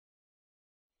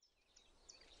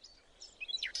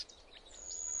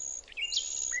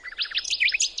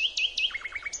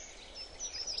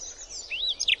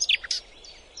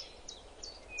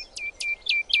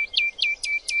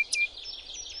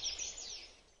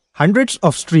Hundreds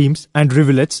of streams and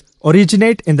rivulets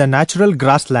originate in the natural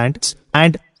grasslands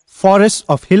and forests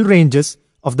of hill ranges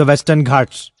of the Western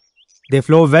Ghats. They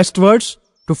flow westwards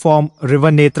to form River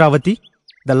Nethravathi,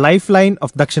 the lifeline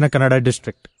of Dakshina Kannada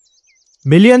District.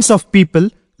 Millions of people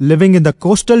living in the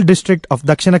coastal district of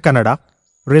Dakshina Kannada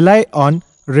rely on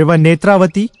River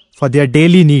Nethravathi for their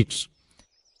daily needs.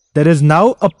 There is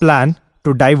now a plan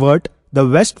to divert the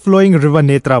west-flowing River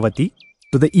Nethravathi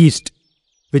to the east,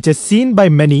 which is seen by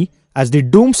many as the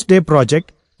doomsday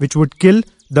project which would kill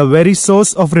the very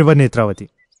source of River Nethravathi.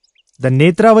 The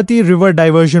Netravathi River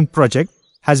Diversion Project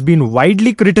has been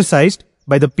widely criticized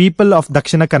by the people of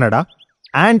Dakshina Kannada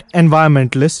and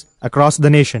environmentalists across the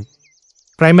nation,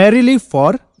 primarily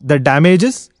for the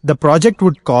damages the project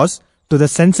would cause to the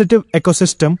sensitive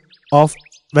ecosystem of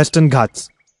Western Ghats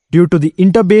due to the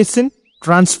inter-basin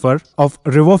transfer of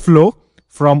river flow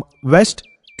from west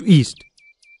to east.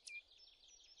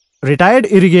 Retired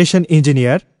irrigation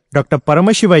engineer Dr.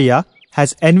 Paramashivaya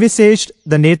has envisaged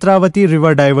the Netravathi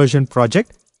River Diversion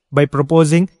Project by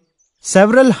proposing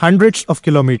several hundreds of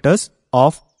kilometers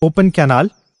of open canal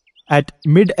at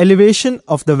mid-elevation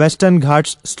of the Western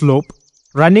Ghats slope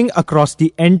running across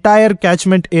the entire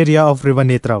catchment area of River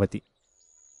Nethravathi.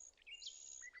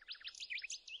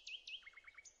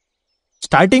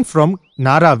 Starting from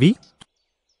Naravi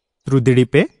through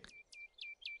Didipe,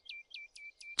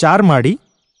 Charmadi,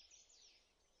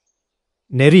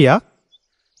 Neriya,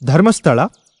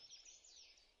 Dharmasthala,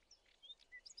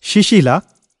 Shishila,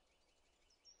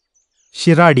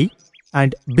 Shiradi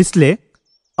and Bisle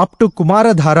up to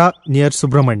Kumaradhara near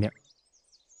Subramanya.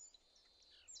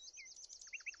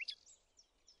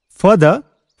 Further,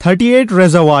 38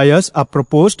 reservoirs are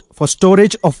proposed for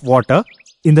storage of water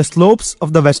in the slopes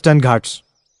of the Western Ghats.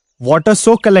 Water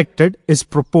so collected is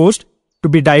proposed to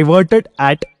be diverted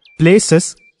at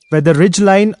places where the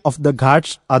ridgeline of the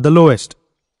Ghats are the lowest,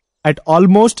 at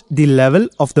almost the level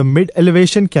of the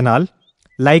mid-elevation canal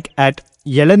like at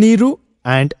Yelaniru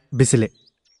and Bisile.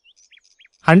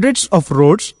 Hundreds of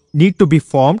roads need to be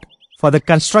formed for the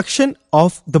construction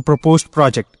of the proposed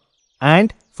project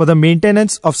and for the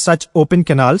maintenance of such open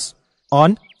canals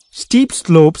on steep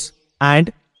slopes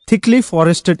and thickly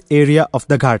forested area of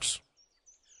the Ghats.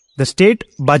 The state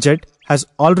budget has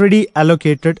already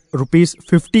allocated Rs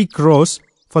 50 crores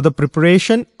for the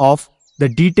preparation of the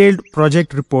detailed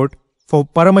project report for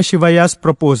Paramashivaya's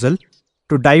proposal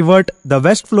to divert the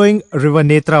west-flowing River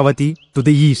Nethravathi to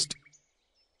the east.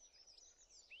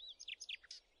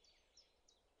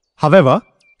 However,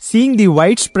 seeing the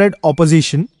widespread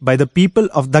opposition by the people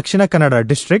of Dakshina Kannada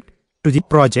District to the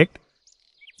project,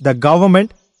 the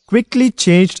government quickly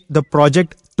changed the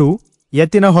project to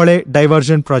Yettinahole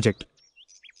Diversion Project.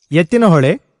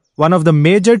 Yettinahole, one of the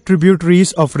major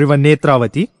tributaries of River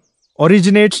Nethravathi,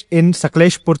 originates in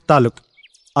Sakleshpur Taluk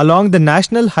along the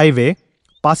national highway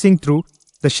passing through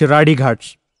the Shiradi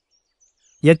Ghats.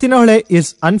 Yettinahole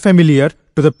is unfamiliar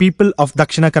to the people of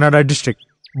Dakshina Kannada District,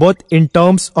 both in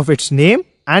terms of its name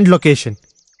and location,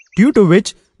 due to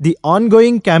which the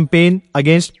ongoing campaign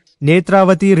against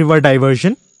Netravathi River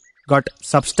Diversion got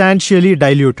substantially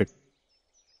diluted.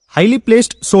 Highly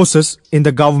placed sources in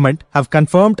the government have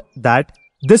confirmed that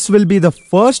this will be the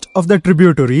first of the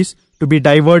tributaries to be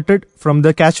diverted from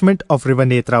the catchment of River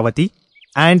Nethravathi,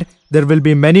 and there will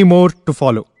be many more to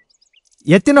follow.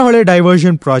 Yettinahole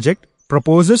Diversion Project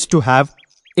proposes to have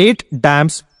 8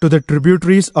 dams to the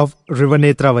tributaries of River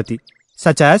Nethravathi,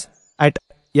 such as at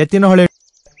Yettinahole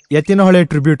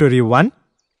Tributary 1,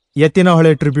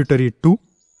 Yettinahole Tributary 2,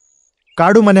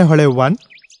 Kadumanehole 1,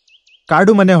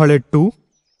 Kadumanehole 2,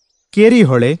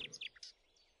 Kerihole,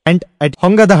 and at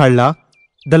Hongadahalla.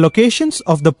 The locations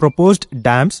of the proposed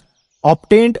dams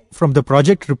obtained from the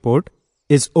project report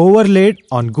is overlaid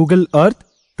on Google Earth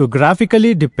to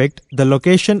graphically depict the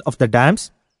location of the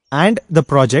dams and the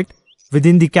project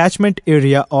within the catchment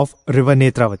area of River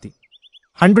Nethravathi.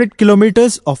 100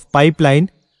 kilometers of pipeline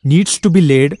needs to be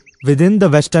laid within the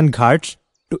Western Ghats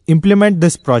to implement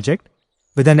this project,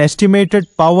 with an estimated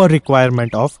power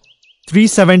requirement of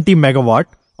 370 megawatt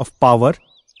of power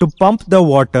to pump the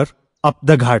water up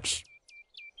the Ghats.